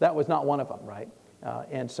 That was not one of them, right?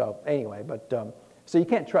 And so anyway, but so you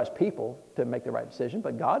can't trust people to make the right decision,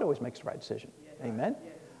 but God always makes the right decision. Yes. Amen?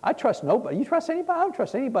 Yes. I trust nobody. You trust anybody? I don't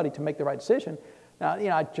trust anybody to make the right decision. Now,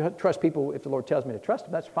 I trust people if the Lord tells me to trust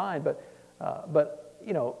them. That's fine. But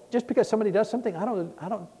just because somebody does something, I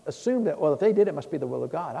don't assume that, well, if they did, it must be the will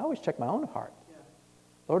of God. I always check my own heart. Yeah.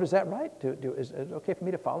 Lord, is that right? Is it okay for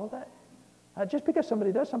me to follow that? Just because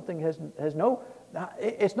somebody does something has no.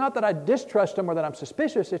 It's not that I distrust them or that I'm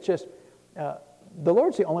suspicious. It's just. The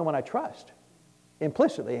Lord's the only one I trust,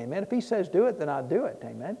 implicitly, amen. If He says do it, then I'll do it,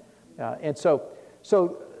 amen. And so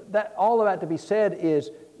that all of that to be said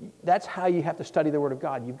is that's how you have to study the Word of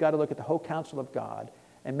God. You've got to look at the whole counsel of God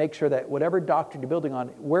and make sure that whatever doctrine you're building on,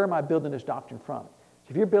 where am I building this doctrine from? So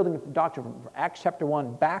if you're building a doctrine from Acts chapter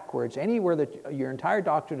 1 backwards, anywhere that your entire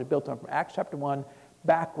doctrine is built on from Acts chapter 1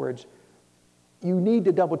 backwards, you need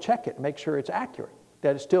to double check it and make sure it's accurate,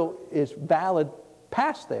 that it still is valid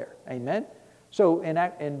past there, amen. So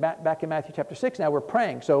back in Matthew chapter 6, now we're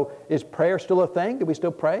praying. So is prayer still a thing? Do we still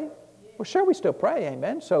pray? Well, sure, we still pray,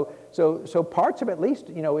 amen. So parts of it at least,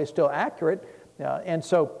 is still accurate.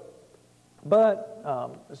 So we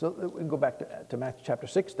can go back to Matthew chapter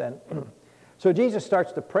 6 then. So Jesus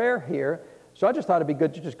starts the prayer here. So I just thought it'd be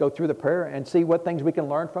good to just go through the prayer and see what things we can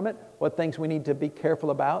learn from it, what things we need to be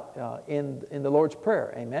careful about in the Lord's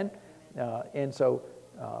Prayer, amen.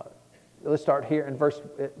 Let's start here in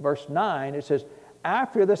verse 9. It says,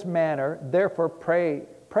 after this manner, therefore pray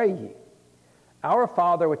ye. Our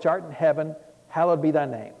Father which art in heaven, hallowed be thy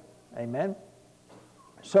name. Amen.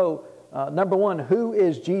 So, number one, who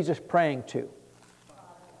is Jesus praying to?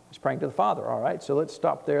 He's praying to the Father. All right, so let's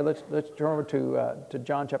stop there. Let's turn over to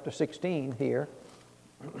John chapter 16 here.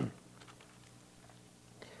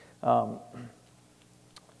 And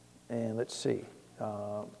let's see.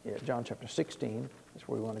 John chapter 16. That's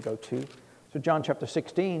where we want to go to. So John chapter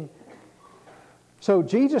 16. So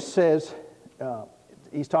Jesus says,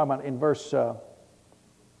 he's talking about in verse,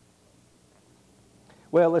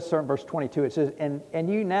 let's start in verse 22. It says, and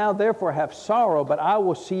you now therefore have sorrow, but I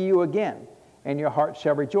will see you again, and your heart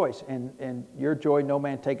shall rejoice, and your joy no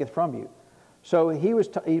man taketh from you. So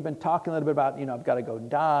he'd been talking a little bit about, I've got to go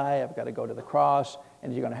die, I've got to go to the cross,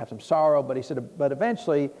 and you're going to have some sorrow. But he said, but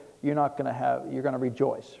eventually you're going to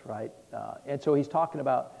rejoice, right? And so he's talking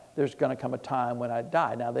about there's going to come a time when I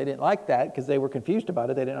die. Now, they didn't like that because they were confused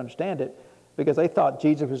about it. They didn't understand it because they thought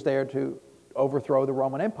Jesus was there to overthrow the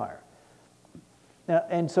Roman Empire. Now,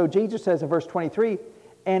 and so Jesus says in verse 23,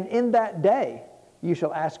 and in that day you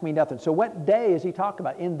shall ask me nothing. So what day is he talking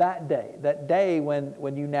about? In that day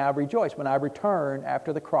when you now rejoice, when I return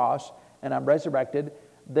after the cross and I'm resurrected,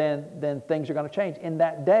 then things are going to change. In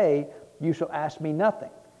that day, you shall ask me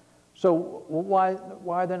nothing. So why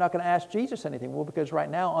are they not going to ask Jesus anything? Well, because right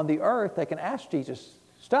now on the earth, they can ask Jesus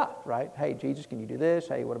stuff, right? Hey, Jesus, can you do this?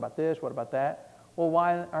 Hey, what about this? What about that? Well,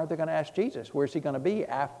 why aren't they going to ask Jesus? Where's he going to be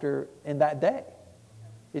in that day?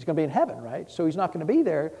 He's going to be in heaven, right? So he's not going to be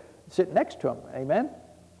there sitting next to him. Amen?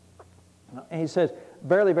 And he says,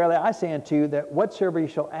 verily, verily, I say unto you that whatsoever you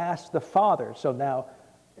shall ask the Father. So now,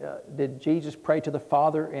 did Jesus pray to the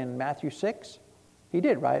Father in Matthew 6? He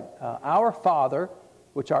did, right? Our Father,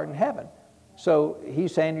 which art in heaven. So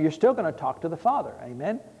he's saying you're still going to talk to the Father.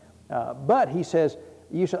 Amen? But he says,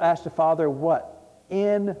 you shall ask the Father what?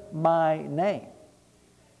 In my name.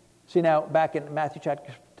 See, now, back in Matthew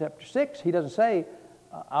chapter 6, he doesn't say,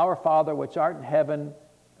 our Father, which art in heaven,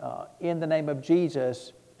 in the name of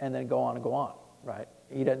Jesus, and then go on, right?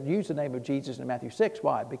 He doesn't use the name of Jesus in Matthew 6.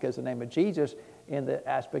 Why? Because the name of Jesus, in the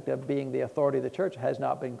aspect of being the authority of the church, has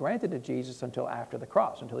not been granted to Jesus until after the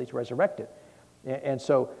cross, until he's resurrected. And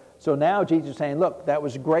so now Jesus is saying, look, that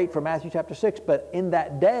was great for Matthew chapter 6, but in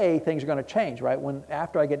that day, things are going to change, right?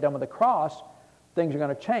 After I get done with the cross, things are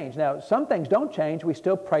going to change. Now, some things don't change. We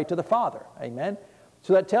still pray to the Father. Amen?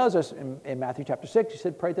 So that tells us in Matthew chapter 6, he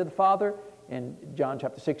said pray to the Father. In John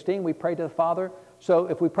chapter 16, we pray to the Father. So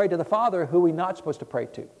if we pray to the Father, who are we not supposed to pray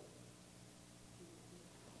to?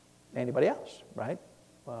 Anybody else, right?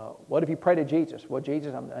 What if you pray to Jesus? Well,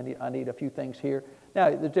 Jesus, I need a few things here. Now,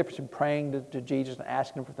 the difference in praying to Jesus and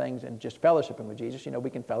asking for things and just fellowshipping with Jesus. We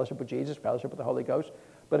can fellowship with Jesus, fellowship with the Holy Ghost.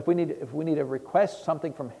 But if we need to request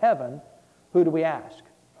something from heaven, who do we ask?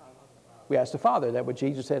 We ask the Father. That's what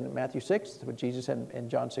Jesus said in Matthew 6. That's what Jesus said in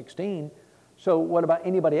John 16. So what about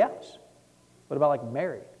anybody else? What about like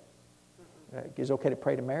Mary? Is it okay to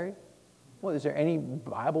pray to Mary? Well, is there any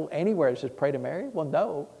Bible anywhere that says pray to Mary? Well,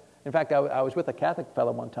 no. In fact, I was with a Catholic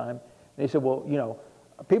fellow one time, and he said, well,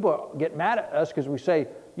 people get mad at us because we say,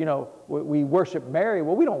 we worship Mary.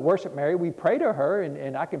 Well, we don't worship Mary. We pray to her,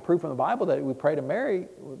 and I can prove from the Bible that we pray to Mary.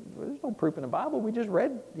 There's no proof in the Bible. We just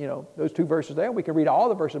read, those 2 verses there. We can read all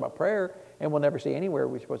the verses about prayer, and we'll never see anywhere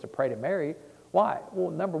we're supposed to pray to Mary. Why?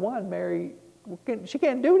 Well, number one, Mary, she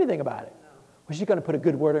can't do anything about it. Well, she's going to put a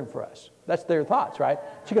good word in for us. That's their thoughts, right?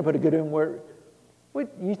 She's going to put a good word.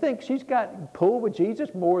 You think she's got pull with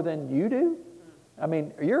Jesus more than you do? I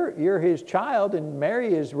mean, you're his child, and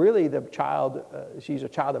Mary is really the child. She's a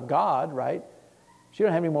child of God, right? She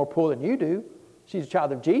don't have any more pull than you do. She's a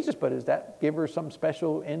child of Jesus, but does that give her some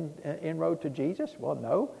special inroad to Jesus? Well,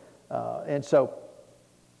 no. And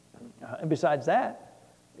besides that,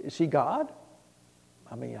 is she God?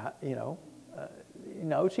 I mean,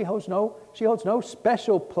 she holds no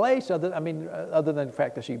special place other than the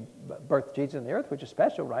fact that she birthed Jesus in the earth, which is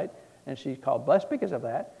special, right? And she's called blessed because of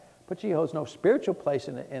that. But she holds no spiritual place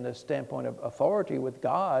in a standpoint of authority with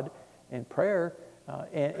God in prayer,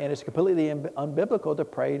 and it's completely unbiblical to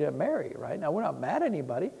pray to Mary, right? Now, we're not mad at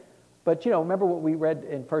anybody, but, remember what we read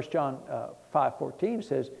in 1 John 5:14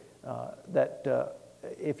 says that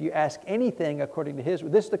if you ask anything according to his,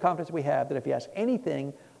 this is the confidence we have, that if you ask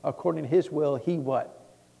anything according to his will, he what?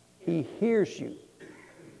 He hears you.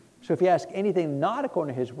 So if you ask anything not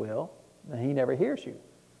according to his will, then he never hears you.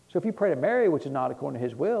 So if you pray to Mary, which is not according to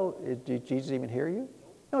his will, did Jesus even hear you?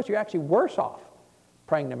 No, so you're actually worse off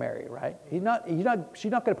praying to Mary, right? She's not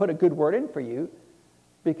going to put a good word in for you,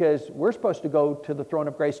 because we're supposed to go to the throne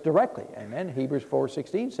of grace directly. Amen. Hebrews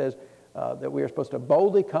 4:16 says that we are supposed to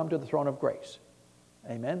boldly come to the throne of grace.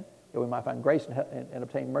 Amen. That we might find grace and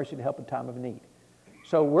obtain mercy to help in time of need.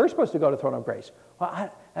 So we're supposed to go to the throne of grace.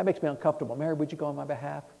 Well, that makes me uncomfortable. Mary, would you go on my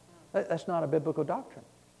behalf? That's not a biblical doctrine.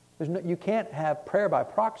 You can't have prayer by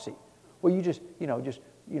proxy. Well, you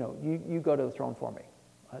you go to the throne for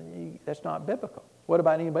me. That's not biblical. What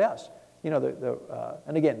about anybody else?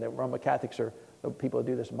 And again, the Roman Catholics are the people who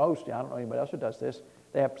do this most. I don't know anybody else who does this.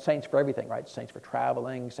 They have saints for everything, right? Saints for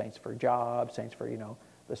traveling, saints for jobs, saints for,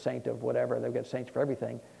 the saint of whatever. They've got saints for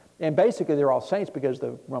everything. And basically, they're all saints because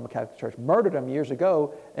the Roman Catholic Church murdered them years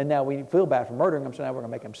ago, and now we feel bad for murdering them, so now we're going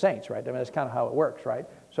to make them saints, right? I mean, that's kind of how it works, right?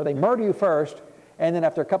 So they murder you first, and then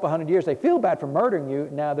after a couple hundred years, they feel bad for murdering you.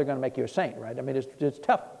 Now they're going to make you a saint, right? I mean, it's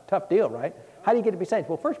tough deal, right? How do you get to be saints?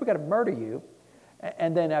 Well, first we got to murder you,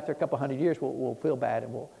 and then after a couple hundred years, we'll feel bad,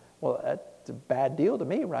 and that's a bad deal to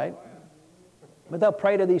me, right? But they'll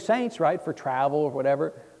pray to these saints, right, for travel or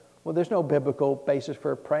whatever. Well, there's no biblical basis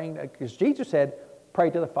for praying, because Jesus said,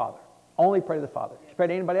 pray to the Father. Only pray to the Father. If you pray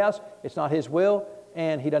to anybody else, it's not his will,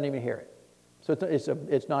 and he doesn't even hear it. So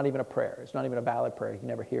it's not even a prayer. It's not even a valid prayer. He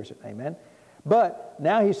never hears it. Amen? But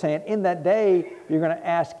now he's saying, in that day, you're going to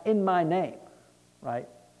ask in my name, right?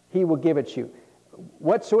 He will give it to you.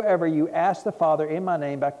 Whatsoever you ask the Father in my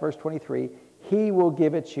name, back to verse 23, he will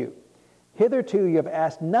give it you. Hitherto you have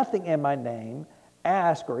asked nothing in my name.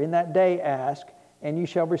 Ask, or in that day ask, and you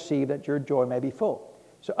shall receive, that your joy may be full.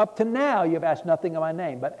 So up to now, you've asked nothing in my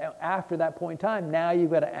name. But after that point in time, now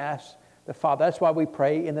you've got to ask the Father. That's why we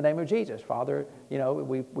pray in the name of Jesus. Father,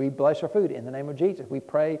 we bless our food in the name of Jesus. We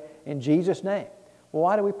pray in Jesus' name. Well,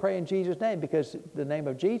 why do we pray in Jesus' name? Because the name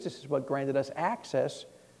of Jesus is what granted us access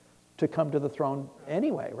to come to the throne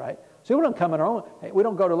anyway, right? So we don't come in our own. We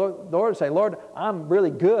don't go to the Lord and say, Lord, I'm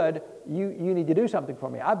really good. You need to do something for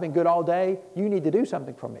me. I've been good all day. You need to do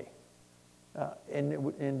something for me.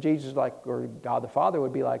 And Jesus, or God the Father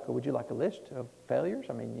would be like, would you like a list of failures?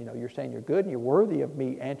 I mean, you're saying you're good and you're worthy of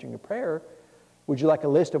me answering your prayer. Would you like a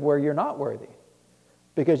list of where you're not worthy?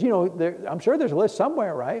 Because, I'm sure there's a list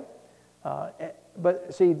somewhere, right?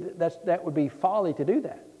 But see, that would be folly to do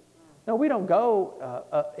that. No, we don't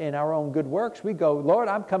go in our own good works. We go, Lord,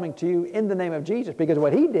 I'm coming to you in the name of Jesus. Because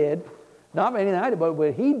what he did, not anything I did, but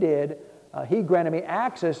what he did, he granted me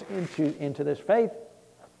access into this faith.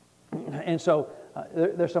 And so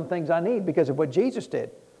there's some things I need because of what Jesus did.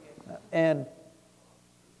 And,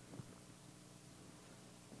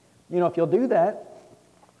 if you'll do that,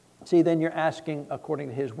 see, then you're asking according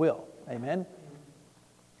to his will. Amen?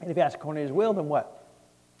 And if you ask according to his will, then what?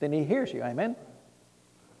 Then he hears you. Amen?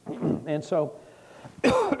 And so,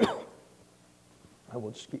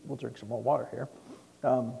 we'll drink some more water here.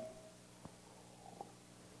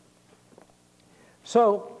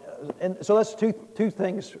 So that's two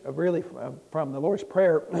things really from the Lord's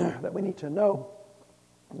Prayer that we need to know.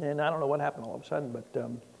 And I don't know what happened all of a sudden, but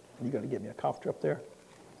you're going to give me a cough drop there.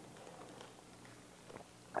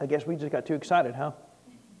 I guess we just got too excited, huh?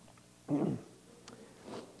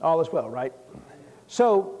 All is well, right?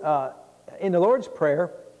 So in the Lord's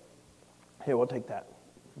Prayer, here, we'll take that.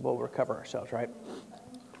 We'll recover ourselves, right?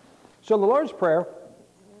 So the Lord's Prayer,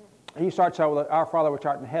 he starts out with Our Father which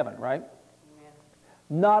art in heaven, right?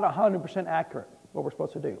 Not 100% accurate, what we're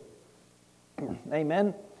supposed to do.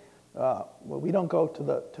 Amen? We don't go to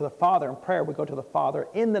the Father in prayer. We go to the Father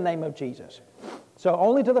in the name of Jesus. So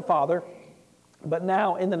only to the Father, but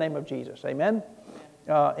now in the name of Jesus. Amen?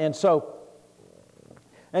 And so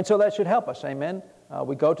that should help us. Amen?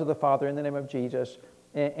 We go to the Father in the name of Jesus,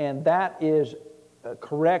 and that is a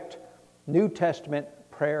correct New Testament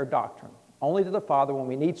prayer doctrine. Only to the Father when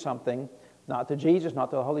we need something, not to Jesus, not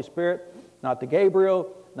to the Holy Spirit, not to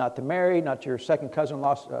Gabriel, not to Mary, not to your second cousin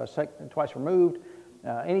lost twice removed.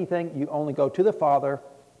 Anything, you only go to the Father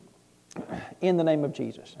in the name of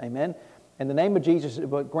Jesus. Amen? And the name of Jesus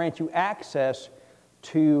will grant you access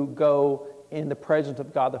to go in the presence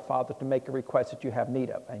of God the Father to make a request that you have need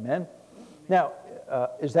of. Amen? Now,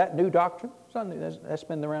 is that new doctrine? It's not new. That's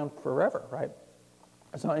been around forever, right?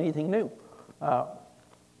 It's not anything new.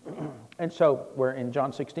 And so we're in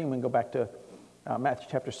John 16. We can go back to Matthew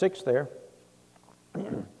chapter 6 there.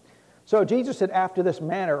 So Jesus said after this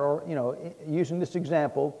manner, or, using this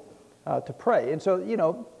example to pray. And so,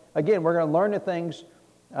 again, we're going to learn the things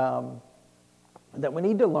that we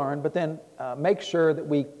need to learn, but then make sure that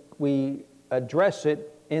we address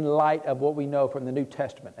it in light of what we know from the New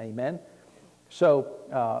Testament. Amen? So,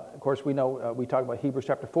 of course, we know, we talk about Hebrews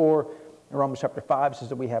chapter 4, and Romans chapter 5 says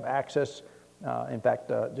that we have access. In fact,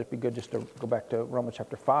 just be good just to go back to Romans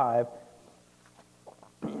chapter 5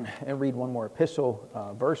 and read one more epistle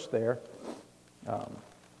verse there.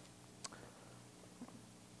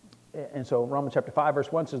 And so Romans chapter 5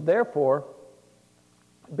 verse 1 says, Therefore,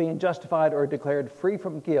 being justified or declared free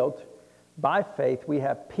from guilt by faith, we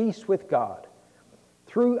have peace with God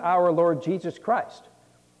through our Lord Jesus Christ.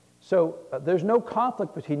 So there's no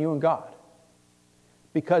conflict between you and God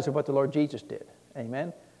because of what the Lord Jesus did.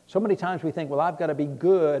 Amen? So many times we think, well, I've got to be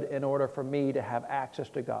good in order for me to have access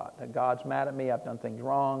to God. That God's mad at me, I've done things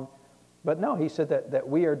wrong. But no, he said that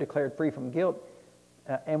we are declared free from guilt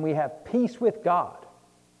and we have peace with God.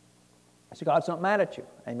 So God's not mad at you.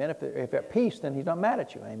 Amen? If you're at peace, then he's not mad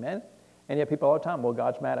at you. Amen? And yet people all the time, well,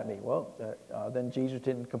 God's mad at me. Well, then Jesus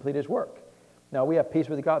didn't complete his work. No, we have peace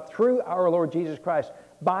with God through our Lord Jesus Christ,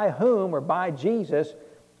 by whom, or by Jesus,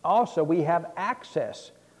 also we have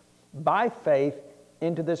access by faith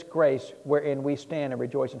into this grace wherein we stand and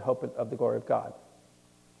rejoice in hope of the glory of God.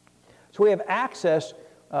 So we have access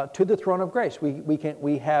to the throne of grace.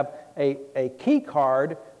 We have a key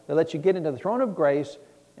card that lets you get into the throne of grace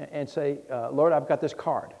and say, Lord, I've got this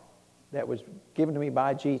card that was given to me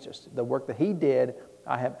by Jesus. The work that he did,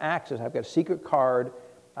 I have access. I've got a secret card.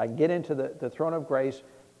 I can get into the throne of grace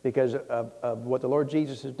because of what the Lord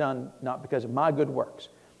Jesus has done, not because of my good works.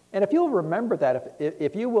 And if you'll remember that,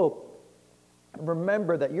 if you will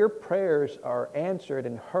remember that your prayers are answered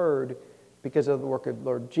and heard because of the work of the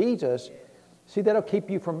Lord Jesus, see, that'll keep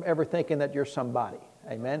you from ever thinking that you're somebody.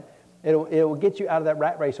 Amen? It will get you out of that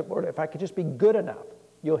rat race of, Lord, if I could just be good enough,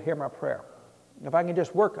 you'll hear my prayer. If I can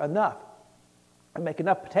just work enough and make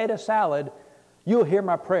enough potato salad, you'll hear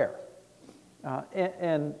my prayer.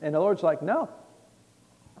 And the Lord's like, no,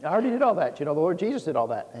 I already did all that. You know, the Lord Jesus did all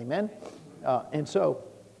that. Amen? And so,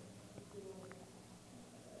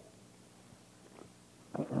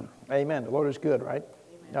 amen. The Lord is good, right?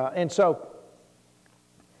 And so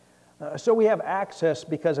we have access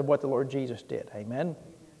because of what the Lord Jesus did. Amen?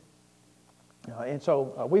 And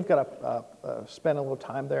so we've got to spend a little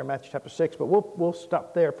time there in Matthew chapter 6, but we'll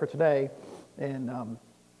stop there for today, and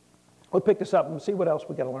we'll pick this up and see what else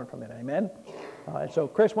we got to learn from it. Amen? And so,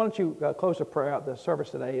 Chris, why don't you close the prayer out the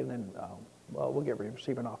service today, and then we'll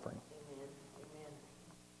receive an offering.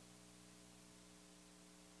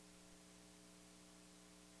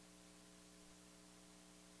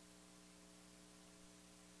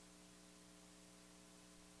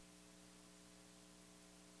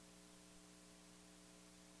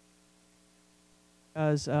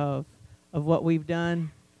 Because of what we've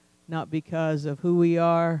done, not because of who we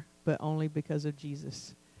are, but only because of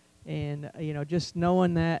Jesus. And, just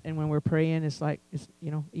knowing that, and when we're praying, it's like,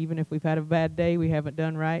 even if we've had a bad day, we haven't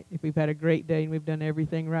done right. If we've had a great day and we've done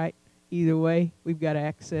everything right, either way, we've got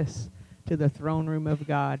access to the throne room of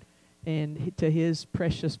God and to His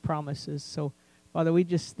precious promises. So, Father, we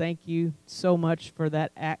just thank you so much for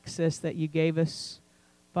that access that you gave us.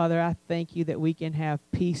 Father, I thank you that we can have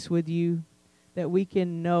peace with you, that we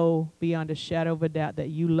can know beyond a shadow of a doubt that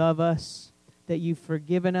you love us, that you've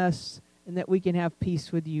forgiven us, and that we can have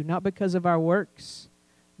peace with you, not because of our works,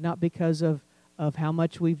 not because of how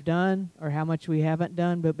much we've done or how much we haven't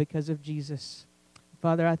done, but because of Jesus.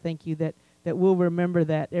 Father, I thank you that we'll remember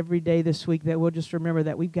that every day this week, that we'll just remember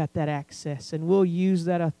that we've got that access, and we'll use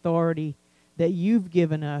that authority that you've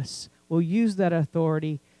given us. We'll use that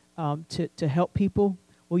authority to help people.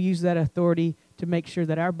 We'll use that authority to make sure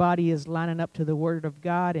that our body is lining up to the Word of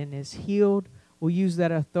God and is healed. We'll use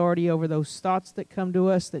that authority over those thoughts that come to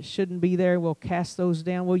us that shouldn't be there. We'll cast those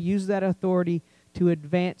down. We'll use that authority to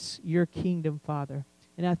advance your kingdom, Father.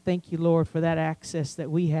 And I thank you, Lord, for that access that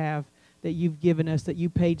we have, that you've given us, that you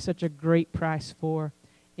paid such a great price for,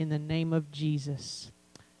 in the name of Jesus.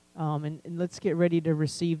 And let's get ready to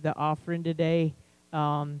receive the offering today.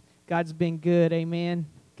 God's been good, amen.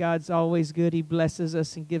 God's always good. He blesses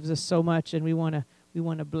us and gives us so much, and we want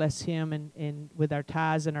to bless Him and with our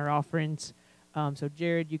tithes and our offerings. So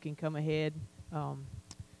Jared, you can come ahead.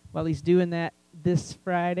 While he's doing that, this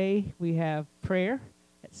Friday we have prayer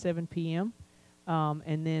at 7 p.m.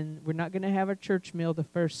 And then we're not going to have our church meal the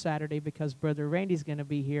first Saturday because Brother Randy's going to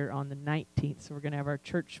be here on the 19th. So we're going to have our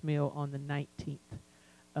church meal on the 19th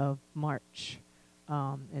of March.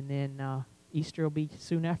 And then Easter will be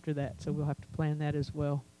soon after that, so we'll have to plan that as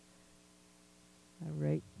well. All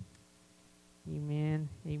right. Amen.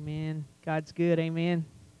 Amen. God's good. Amen.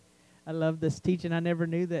 I love this teaching. I never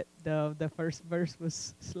knew that the first verse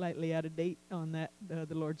was slightly out of date on that,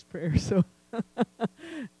 the Lord's Prayer. So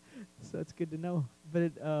so it's good to know.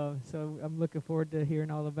 But so I'm looking forward to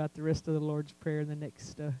hearing all about the rest of the Lord's Prayer in the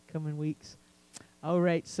next coming weeks. All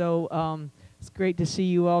right. So it's great to see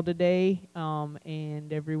you all today.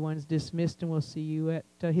 And everyone's dismissed, and we'll see you at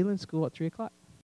Healing School at 3 o'clock.